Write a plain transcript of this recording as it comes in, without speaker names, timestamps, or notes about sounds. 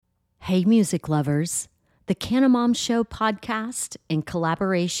Hey, music lovers. The Canna Mom Show podcast, in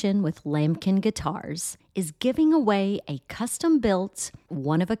collaboration with Lamkin Guitars, is giving away a custom-built,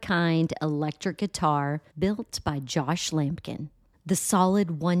 one-of-a-kind electric guitar built by Josh Lamkin. The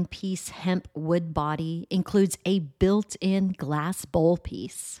solid one-piece hemp wood body includes a built-in glass bowl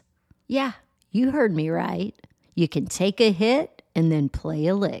piece. Yeah, you heard me right. You can take a hit and then play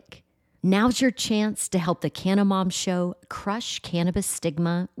a lick. Now's your chance to help the Canna Mom Show crush cannabis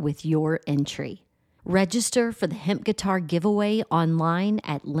stigma with your entry. Register for the hemp guitar giveaway online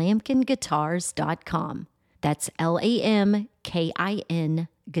at lamkinguitars.com. That's LAMKIN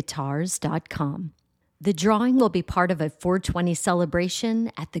guitars.com. The drawing will be part of a 420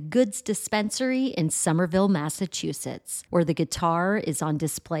 celebration at the Goods Dispensary in Somerville, Massachusetts, where the guitar is on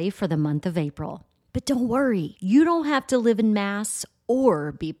display for the month of April. But don't worry, you don't have to live in Mass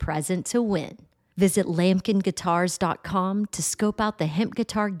or be present to win. Visit lamkinguitars.com to scope out the hemp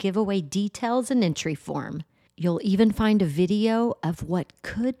guitar giveaway details and entry form. You'll even find a video of what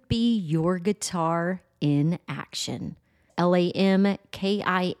could be your guitar in action. LAMKIN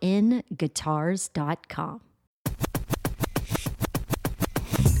guitars.com.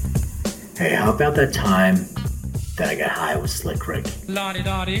 Hey, how about that time that I got high with Slick Rick?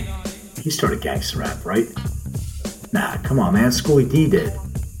 Lottie. He started gangster rap, right? Nah, come on, man. Schoolie D did.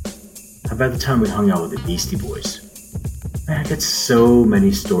 How about the time we hung out with the Beastie Boys? Man, I got so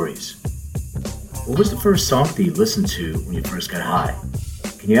many stories. What was the first song that you listened to when you first got high?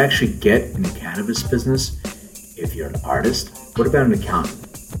 Can you actually get in the cannabis business if you're an artist? What about an accountant?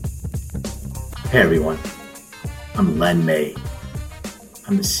 Hey everyone, I'm Len May.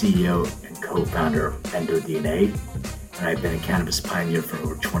 I'm the CEO and co-founder of EndoDNA, and I've been a cannabis pioneer for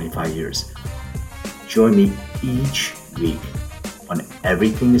over 25 years. Join me each week on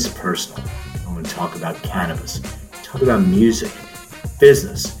Everything is Personal. I'm going to talk about cannabis, talk about music,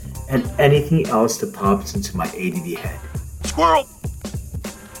 business, and anything else that pops into my ADD head. Squirrel!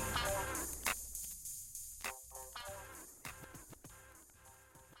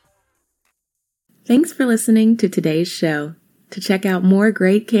 Thanks for listening to today's show. To check out more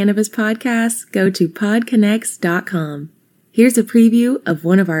great cannabis podcasts, go to podconnects.com. Here's a preview of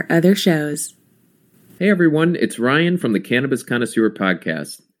one of our other shows. Hey everyone, it's Ryan from the Cannabis Connoisseur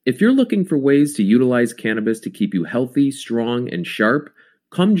Podcast. If you're looking for ways to utilize cannabis to keep you healthy, strong, and sharp,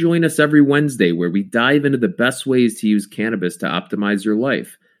 come join us every Wednesday where we dive into the best ways to use cannabis to optimize your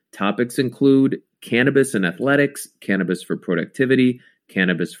life. Topics include cannabis and athletics, cannabis for productivity,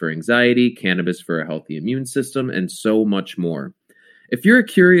 cannabis for anxiety, cannabis for a healthy immune system, and so much more. If you're a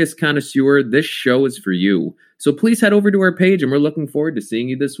curious connoisseur, this show is for you. So please head over to our page and we're looking forward to seeing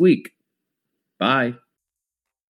you this week. Bye.